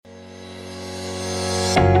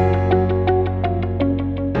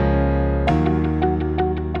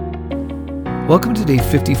Welcome to day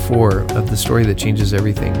 54 of The Story That Changes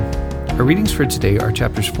Everything. Our readings for today are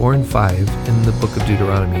chapters 4 and 5 in the book of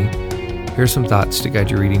Deuteronomy. Here are some thoughts to guide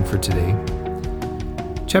your reading for today.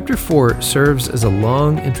 Chapter 4 serves as a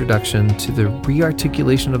long introduction to the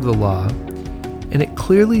rearticulation of the law, and it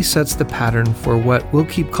clearly sets the pattern for what we'll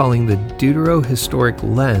keep calling the Deutero-historic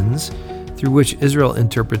lens through which Israel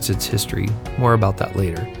interprets its history. More about that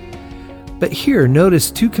later. But here, notice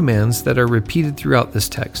two commands that are repeated throughout this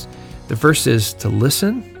text. The first is to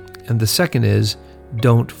listen, and the second is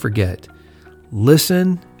don't forget.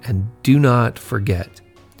 Listen and do not forget.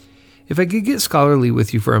 If I could get scholarly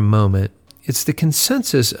with you for a moment, it's the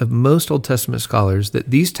consensus of most Old Testament scholars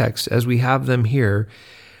that these texts, as we have them here,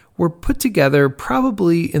 were put together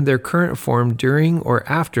probably in their current form during or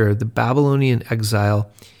after the Babylonian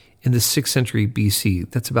exile in the 6th century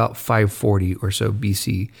BC. That's about 540 or so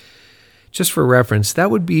BC. Just for reference, that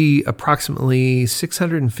would be approximately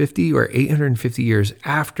 650 or 850 years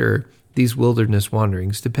after these wilderness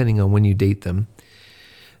wanderings, depending on when you date them.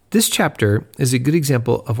 This chapter is a good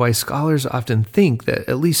example of why scholars often think that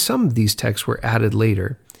at least some of these texts were added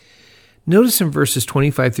later. Notice in verses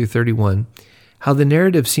 25 through 31 how the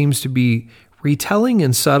narrative seems to be retelling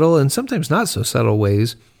in subtle and sometimes not so subtle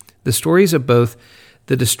ways the stories of both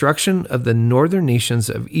the destruction of the northern nations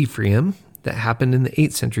of Ephraim that happened in the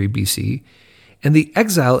 8th century BC, and the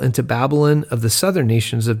exile into Babylon of the southern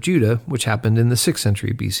nations of Judah, which happened in the 6th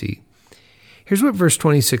century BC. Here's what verse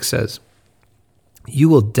 26 says. You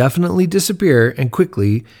will definitely disappear and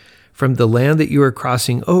quickly from the land that you are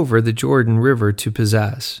crossing over the Jordan River to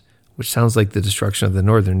possess, which sounds like the destruction of the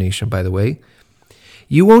northern nation, by the way.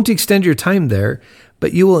 You won't extend your time there,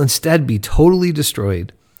 but you will instead be totally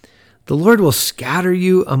destroyed. The Lord will scatter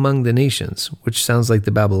you among the nations, which sounds like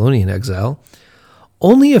the Babylonian exile.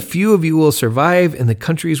 Only a few of you will survive in the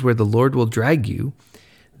countries where the Lord will drag you.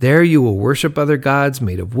 There you will worship other gods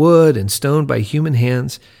made of wood and stone by human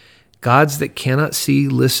hands, gods that cannot see,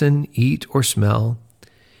 listen, eat, or smell.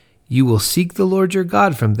 You will seek the Lord your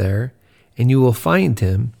God from there, and you will find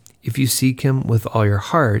him if you seek him with all your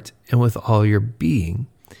heart and with all your being.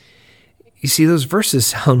 You see, those verses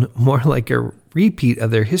sound more like a repeat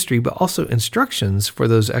of their history, but also instructions for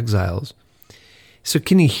those exiles. So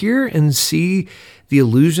can you hear and see the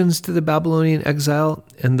allusions to the Babylonian exile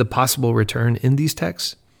and the possible return in these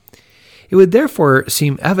texts? It would therefore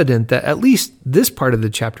seem evident that at least this part of the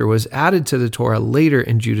chapter was added to the Torah later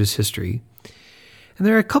in Judah's history. And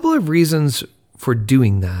there are a couple of reasons for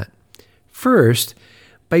doing that. First,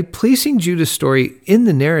 by placing Judah's story in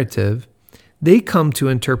the narrative, they come to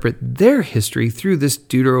interpret their history through this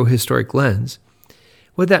Deutero-historic lens.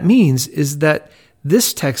 What that means is that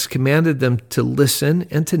this text commanded them to listen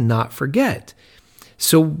and to not forget.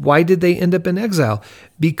 So why did they end up in exile?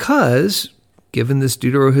 Because, given this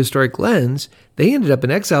Deutero-historic lens, they ended up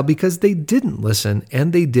in exile because they didn't listen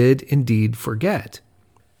and they did indeed forget.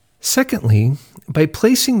 Secondly, by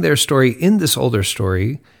placing their story in this older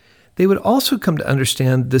story, they would also come to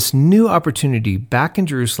understand this new opportunity back in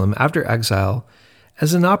Jerusalem after exile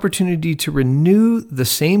as an opportunity to renew the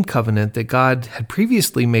same covenant that God had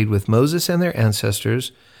previously made with Moses and their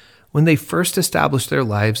ancestors when they first established their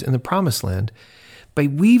lives in the Promised Land. By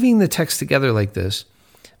weaving the text together like this,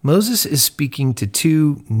 Moses is speaking to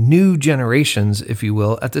two new generations, if you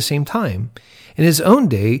will, at the same time. In his own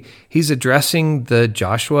day, he's addressing the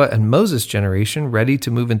Joshua and Moses generation ready to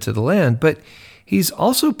move into the land, but he's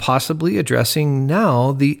also possibly addressing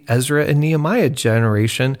now the Ezra and Nehemiah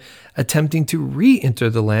generation attempting to re-enter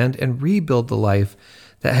the land and rebuild the life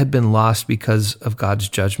that had been lost because of God's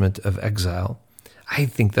judgment of exile. I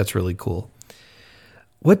think that's really cool.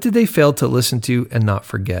 What did they fail to listen to and not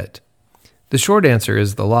forget? The short answer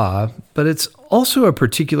is the law, but it's also a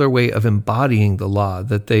particular way of embodying the law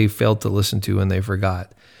that they failed to listen to and they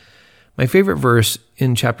forgot. My favorite verse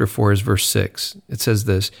in chapter 4 is verse 6. It says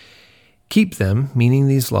this, keep them, meaning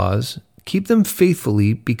these laws, keep them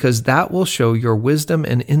faithfully because that will show your wisdom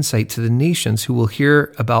and insight to the nations who will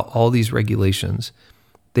hear about all these regulations.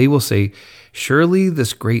 They will say, surely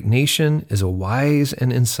this great nation is a wise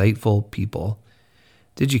and insightful people.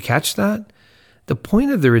 Did you catch that? The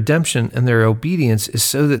point of the redemption and their obedience is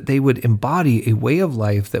so that they would embody a way of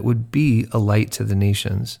life that would be a light to the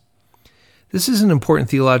nations. This is an important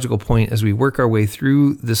theological point as we work our way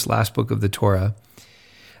through this last book of the Torah.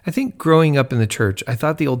 I think growing up in the church, I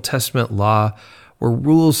thought the Old Testament law were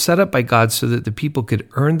rules set up by God so that the people could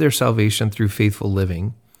earn their salvation through faithful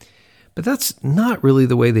living. But that's not really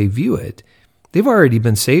the way they view it. They've already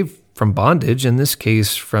been saved from bondage, in this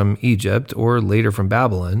case from Egypt or later from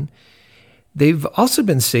Babylon. They've also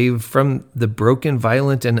been saved from the broken,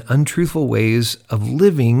 violent, and untruthful ways of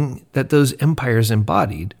living that those empires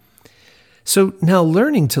embodied. So now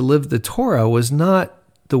learning to live the Torah was not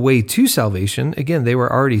the way to salvation. Again, they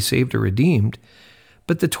were already saved or redeemed.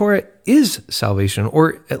 But the Torah is salvation,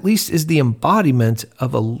 or at least is the embodiment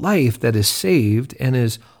of a life that is saved and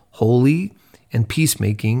is holy and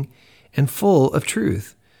peacemaking and full of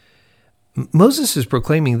truth. Moses is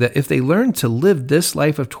proclaiming that if they learn to live this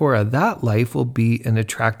life of Torah, that life will be an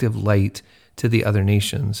attractive light to the other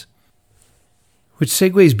nations. Which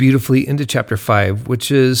segues beautifully into chapter 5,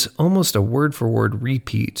 which is almost a word-for-word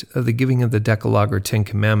repeat of the giving of the Decalogue or Ten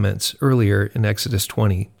Commandments earlier in Exodus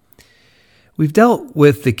 20. We've dealt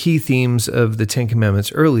with the key themes of the Ten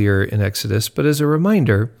Commandments earlier in Exodus, but as a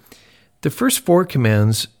reminder, the first 4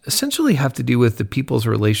 commands essentially have to do with the people's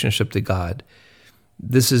relationship to God.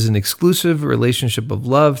 This is an exclusive relationship of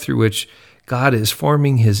love through which God is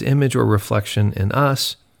forming his image or reflection in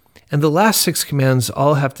us. And the last 6 commands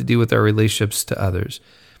all have to do with our relationships to others.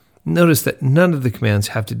 Notice that none of the commands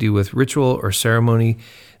have to do with ritual or ceremony.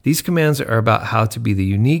 These commands are about how to be the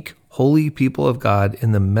unique, holy people of God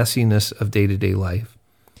in the messiness of day-to-day life.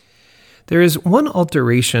 There is one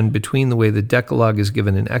alteration between the way the Decalogue is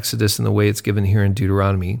given in Exodus and the way it's given here in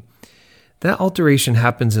Deuteronomy. That alteration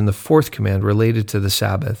happens in the 4th command related to the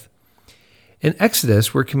Sabbath. In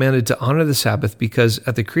Exodus, we're commanded to honor the Sabbath because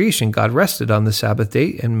at the creation, God rested on the Sabbath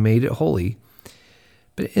day and made it holy.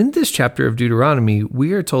 But in this chapter of Deuteronomy,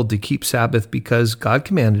 we are told to keep Sabbath because God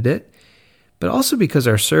commanded it, but also because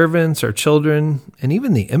our servants, our children, and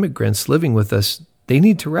even the immigrants living with us, they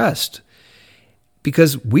need to rest.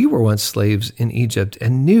 Because we were once slaves in Egypt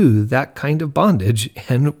and knew that kind of bondage,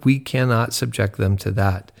 and we cannot subject them to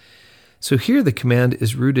that. So here the command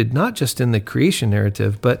is rooted not just in the creation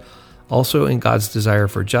narrative, but also in God's desire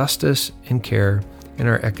for justice and care in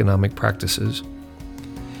our economic practices.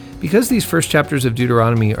 Because these first chapters of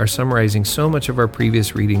Deuteronomy are summarizing so much of our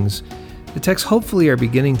previous readings, the texts hopefully are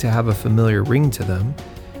beginning to have a familiar ring to them,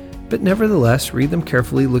 but nevertheless, read them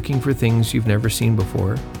carefully, looking for things you've never seen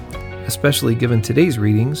before. Especially given today's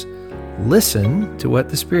readings, listen to what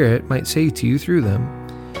the Spirit might say to you through them,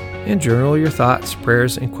 and journal your thoughts,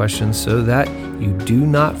 prayers, and questions so that you do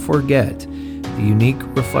not forget the unique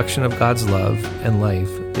reflection of God's love and life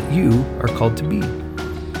that you are called to be.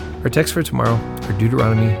 Our text for tomorrow are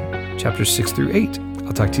Deuteronomy chapters 6 through 8.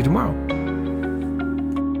 I'll talk to you tomorrow.